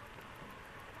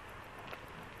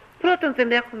 Πρώτον,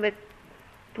 δεν έχουμε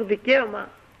το δικαίωμα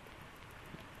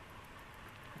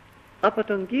από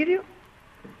τον Κύριο,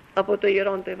 από το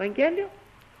Ιερόν το Ευαγγέλιο,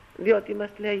 διότι μας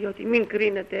λέει ότι μην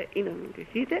κρίνετε ή να μην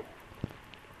κριθείτε,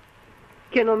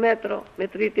 και ενώ μέτρο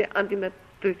μετρείτε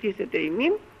αντιμετρηθήσετε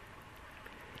ημίν.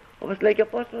 Όπως λέει και ο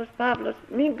Απόστολος Παύλος,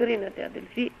 μην κρίνετε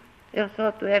αδελφοί έως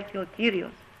ότου έρθει ο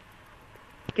Κύριος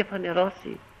και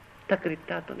φανερώσει τα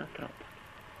κρυπτά των ανθρώπων.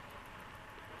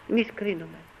 Εμείς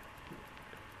κρίνουμε.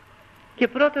 Και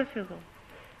πρώτος εγώ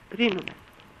κρίνουμε.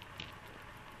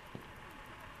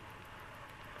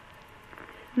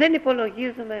 Δεν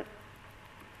υπολογίζουμε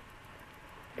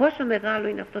πόσο μεγάλο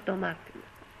είναι αυτό το αμάρτημα.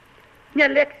 Μια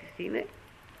λέξη είναι,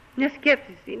 μια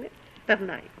σκέψη είναι,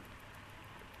 περνάει.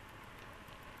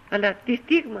 Αλλά τι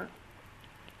στίγμα,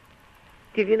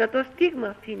 τι δυνατό στίγμα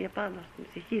αφήνει επάνω στην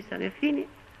ψυχή σαν ευθύνη,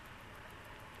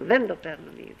 δεν το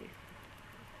παίρνουν ήδη.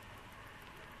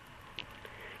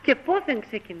 Και πόθεν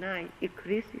ξεκινάει η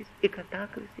κρίση, η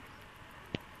κατάκριση?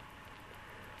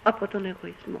 Από τον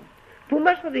εγωισμό. Πού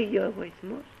μας οδηγεί ο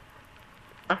εγωισμός?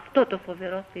 Αυτό το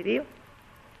φοβερό θηρίο,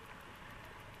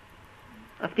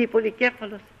 αυτή η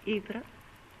πολυκέφαλος ύδρα,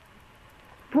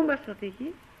 πού μας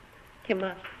οδηγεί? Και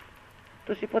μας,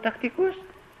 τους υποτακτικούς,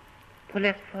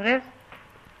 πολλές φορές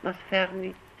μας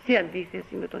φέρνει σε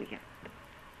αντίθεση με τον γέροντα.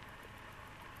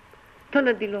 Τον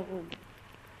αντιλογούμε,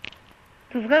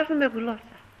 του βγάζουμε γλώσσα.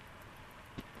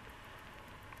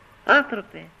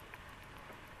 Άνθρωπε,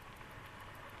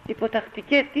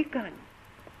 υποτακτικέ, τι κάνει?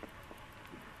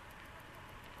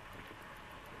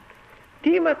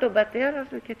 Τίμα τον πατέρα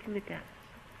σου και τη μητέρα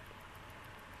σου.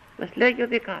 Μας λέγει ο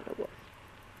Δικάλογος.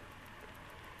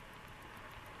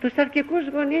 Τους αρκικούς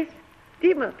γονείς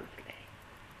τίμα τους λέει,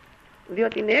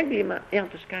 διότι είναι έγκλημα εάν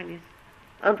τους κάνεις,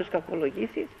 αν τους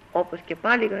κακολογήσεις, όπως και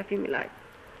πάλι η Γραφή μιλάει.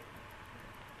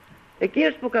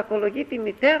 Εκείνος που κακολογεί τη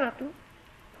μητέρα του,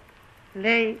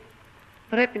 λέει,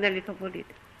 πρέπει να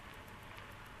λιθοβολείται,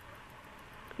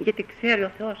 γιατί ξέρει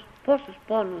ο Θεός πόσους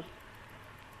πόνους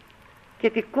και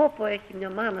τι κόπο έχει μια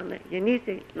μάνα να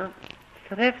γεννήσει, να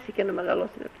θρέψει και να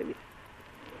μεγαλώσει ένα παιδί.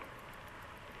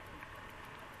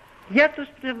 Για τους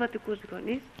πνευματικούς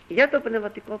γονείς, για τον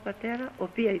πνευματικό πατέρα,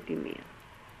 οποία η τιμία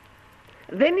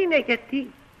δεν είναι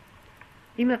γιατί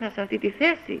είμαι σε αυτή τη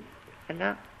θέση,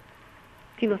 αλλά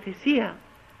την οθεσία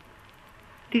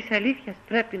της αλήθειας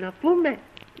πρέπει να πούμε,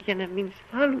 για να μην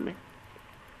σφάλουμε,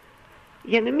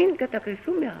 για να μην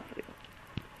κατακριθούμε αύριο.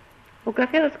 Ο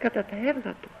καθένας κατά τα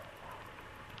έργα του,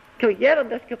 και ο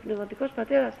γέροντας και ο πνευματικός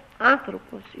πατέρας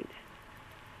άνθρωπος είναι,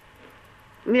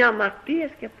 με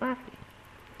αμαρτίες και πάθη.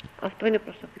 Αυτό είναι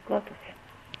προσωπικό του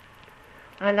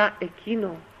θέμα. Αλλά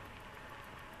εκείνο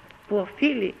που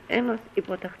οφείλει ένας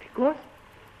υποτακτικός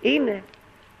είναι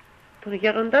τον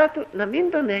γέροντά του να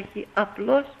μην τον έχει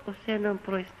απλώς ως έναν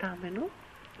προϊστάμενο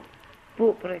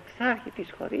που προεξάρχει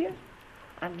της χωρίας,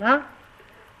 αλλά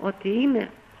ότι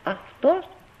είναι αυτός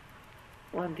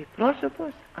ο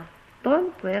αντιπρόσωπος αυτόν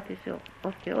που έθεσε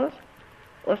ο Θεός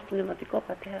ως πνευματικό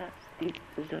πατέρα στη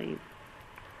ζωή.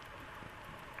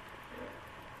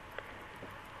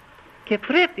 Και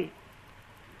πρέπει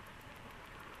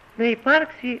να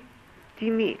υπάρξει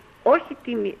τιμή, όχι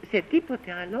τιμή σε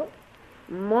τίποτε άλλο,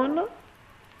 μόνο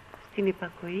στην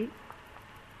υπακοή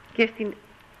και στην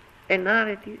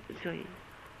ενάρετη ζωή.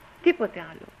 Τίποτε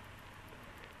άλλο.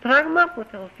 Πράγμα που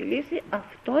θα οφειλήσει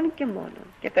αυτόν και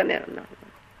μόνον και κανέναν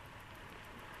άλλον.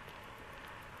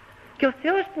 Και ο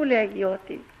Θεός που λέγει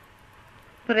ότι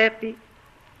πρέπει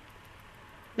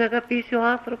να αγαπήσει ο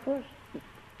άνθρωπος,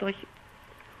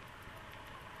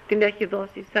 την έχει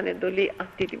δώσει σαν εντολή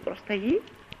αυτή την προσταγή.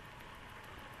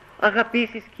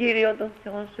 Αγαπήσεις Κύριο τον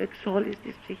Θεό σου εξ όλης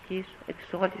της ψυχής σου,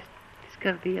 εξ όλης της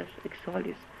καρδίας σου, εξ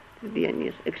όλης της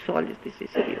διανοίας σου, εξ όλης της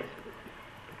ισχύας σου.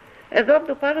 Εδώ αν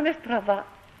το πάρουμε στραβά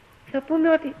θα πούμε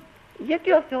ότι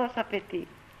γιατί ο Θεός απαιτεί?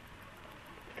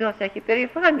 Ο Θεός έχει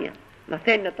περηφάνεια,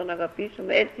 μαθαίνει να τον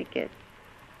αγαπήσουμε έτσι και έτσι.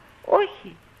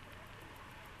 Όχι.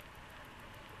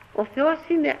 Ο Θεός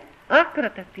είναι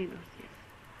άκρα ταπείνωσης.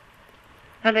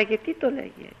 Αλλά γιατί το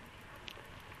λέγει έτσι?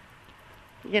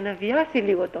 Για να βιάσει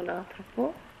λίγο τον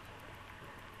άνθρωπο,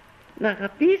 να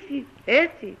αγαπήσει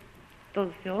έτσι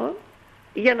τον Θεό,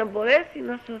 για να μπορέσει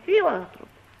να σωθεί ο άνθρωπος.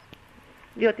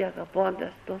 Διότι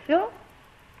αγαπώντας τον Θεό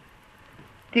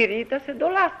τηρεί τα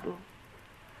εντολάς του.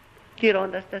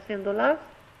 Τηρώντας τα εντολάς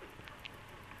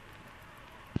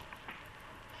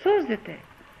σώζεται.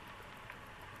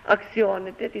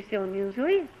 αξιώνεται της αιωνίων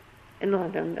ζωής.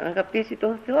 Ενώ αν αγαπήσει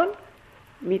τον Θεό,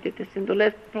 μήτε τις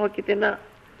εντολές που πρόκειται να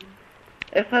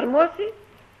εφαρμόσει,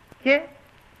 και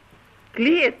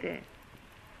κλείεται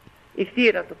η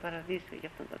θύρα του παραδείσου για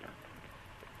αυτόν τον άνθρωπο.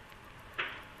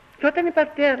 Και όταν οι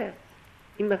πατέρες,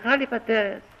 οι μεγάλοι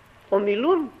πατέρες,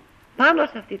 ομιλούν πάνω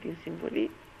σε αυτή την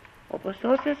συμβολή, όπως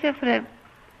όσες Εφραίμ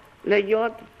λέγει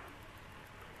ότι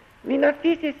μην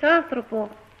αφήσεις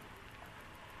άνθρωπο,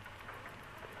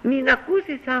 μην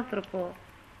ακούσεις άνθρωπο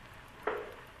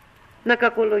να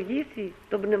κακολογήσει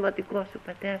τον πνευματικό σου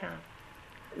πατέρα,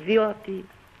 διότι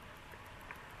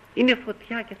είναι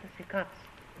φωτιά και θα σε κάψει.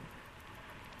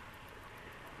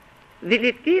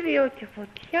 Δηλητήριο και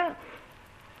φωτιά,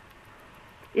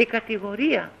 η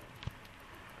κατηγορία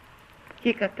και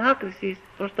η κατάκριση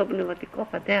προς τον πνευματικό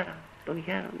πατέρα, τον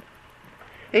γέροντα.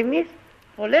 Εμείς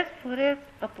πολλές φορές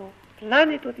από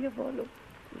πλάνη του διαβόλου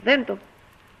δεν το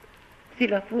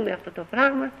ψηλαφούμε αυτό το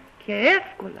πράγμα, και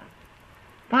εύκολα,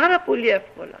 πάρα πολύ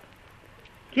εύκολα,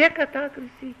 και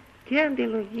κατάκριση και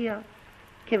αντιλογία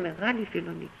και μεγάλη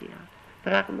φιλονικία,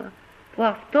 πράγμα που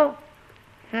αυτό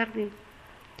φέρνει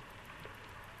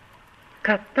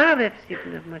κατάρρευση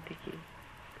πνευματική,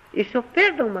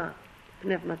 ισοπαίδωμα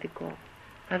πνευματικό,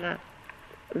 αλλά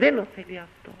δεν ωφελεί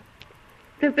αυτό.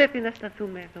 Δεν πρέπει να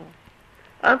σταθούμε εδώ.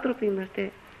 Άνθρωποι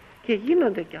είμαστε και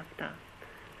γίνονται και αυτά.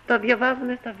 Τα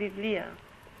διαβάζουμε στα βιβλία,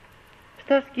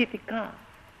 στα ασκητικά,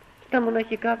 στα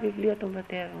μοναχικά βιβλία των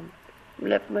πατέρων.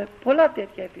 Βλέπουμε πολλά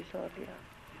τέτοια επεισόδια.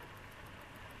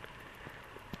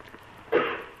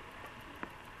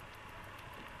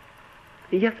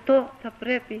 Γι' αυτό θα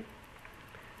πρέπει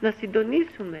να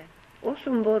συντονίσουμε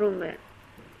όσο μπορούμε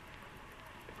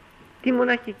τη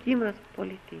μοναχική μας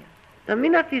πολιτεία. Να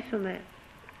μην αφήσουμε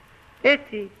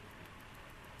έτσι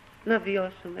να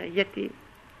βιώσουμε, γιατί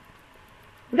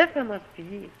δεν θα μας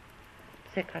βγει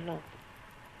σε καλό.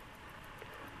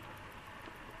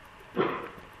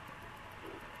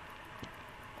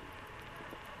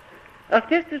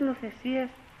 Αυτές τις νοθεσίες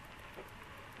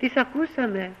τις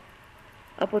ακούσαμε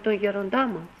από τον γεροντά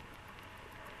μας.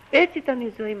 Έτσι ήταν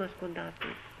η ζωή μας κοντά του.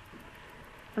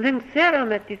 Δεν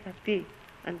ξέραμε τι θα πει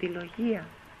αντιλογία,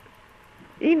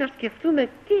 ή να σκεφτούμε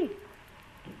τι,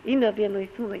 ή να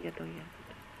διανοηθούμε για τον γέροντα.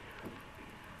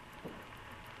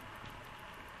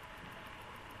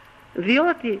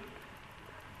 Διότι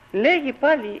λέγει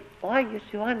πάλι ο Άγιος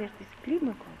Ιωάννης της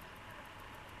Κλίμακος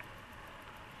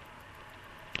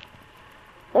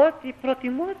ότι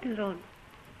προτιμότερον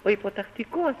ο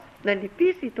υποτακτικός να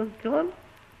λυπήσει τον Θεόν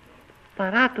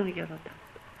παρά τον γέροντα.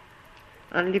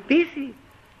 Αν λυπήσει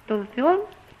τον Θεόν,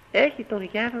 έχει τον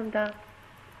γέροντα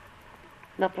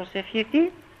να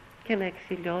προσευχηθεί και να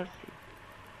εξηλιώσει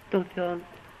τον Θεόν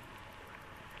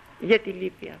για τη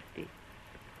λύπη αυτή.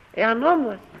 Εάν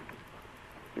όμως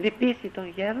λυπήσει τον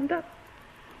γέροντα,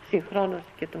 συγχρόνως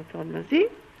και τον Θεό μαζί,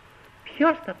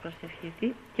 ποιος θα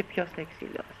προσευχηθεί και ποιος θα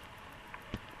εξηλιώσει.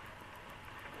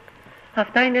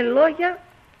 Αυτά είναι λόγια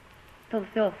των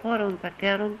θεοφόρων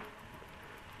πατέρων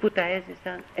που τα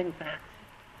έζησαν εν πράξη.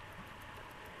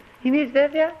 Εμείς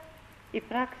βέβαια η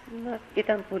πράξη μας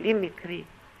ήταν πολύ μικρή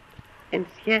εν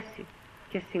σχέση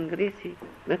και συγκρίση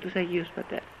με τους Αγίους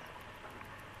Πατέρες.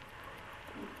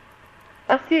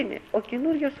 Ας είναι ο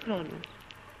καινούριος χρόνος,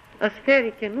 ας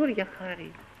φέρει καινούρια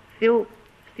χάρη Θεού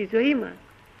στη ζωή μας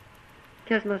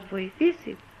και ας μας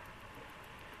βοηθήσει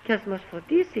και ας μας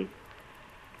φωτίσει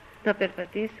να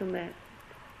περπατήσουμε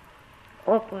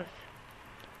όπως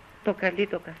το καλεί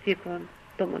το καθήκον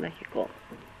το μοναχικό.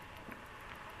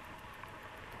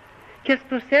 Και ας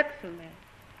προσέξουμε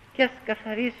και ας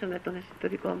καθαρίσουμε τον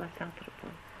εσωτερικό μας άνθρωπο.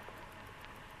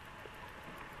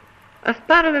 Ας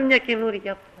πάρουμε μια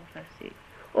καινούργια απόφαση.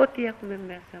 Ό,τι έχουμε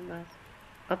μέσα μας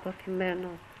αποθυμένο,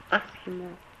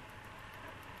 άσχημο,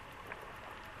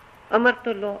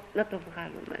 αμαρτωλό, να το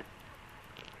βγάλουμε.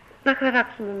 Να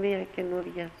χαράξουμε μια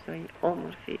καινούργια ζωή,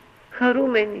 όμορφη,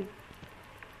 χαρούμενη.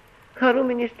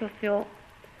 Χαρούμενοι στο Θεό,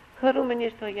 χαρούμενοι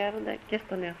στο γέροντα και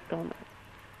στον εαυτό μας.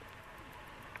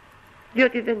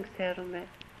 Διότι δεν ξέρουμε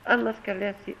αν μας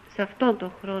καλέσει σε αυτόν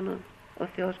τον χρόνο ο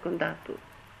Θεός κοντά του.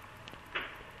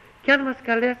 Και αν μας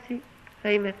καλέσει θα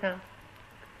είμεθα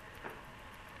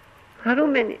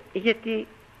χαρούμενοι, γιατί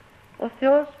ο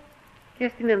Θεός και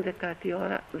στην 11η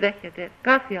ώρα δέχεται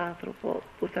κάθε άνθρωπο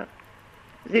που θα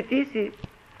ζητήσει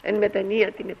εν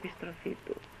μετανία την επιστροφή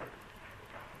του.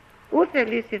 Ούτε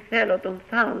λύσει θέλω τον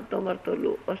θάνατο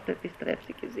αμαρτωλού ώστε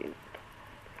επιστρέψει και ζήνεται.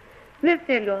 Δεν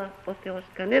θέλει ο Θεός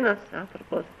κανένας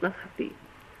άνθρωπος να χαθεί.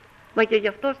 Μα και γι'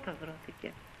 αυτό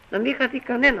σταυρώθηκε, να μην χαθεί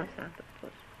κανένας άνθρωπος.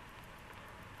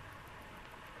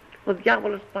 Ο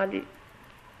διάβολος πάλι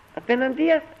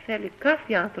Απέναντίας θέλει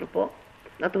κάθε άνθρωπο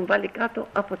να τον βάλει κάτω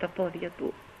από τα πόδια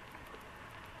του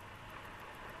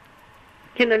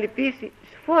και να λυπήσει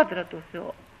σφόδρα το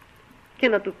Θεό και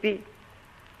να του πει: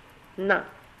 να,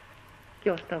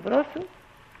 και ο σταυρός σου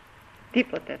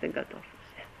τίποτε δεν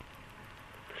κατόρθωσε,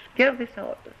 τους κέρδισα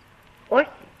όλους.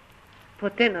 Όχι,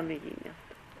 ποτέ να μην γίνει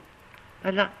αυτό,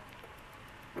 αλλά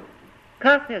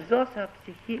κάθε ζώσα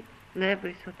ψυχή να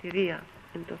έβρει σωτηρία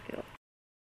εν το Θεό.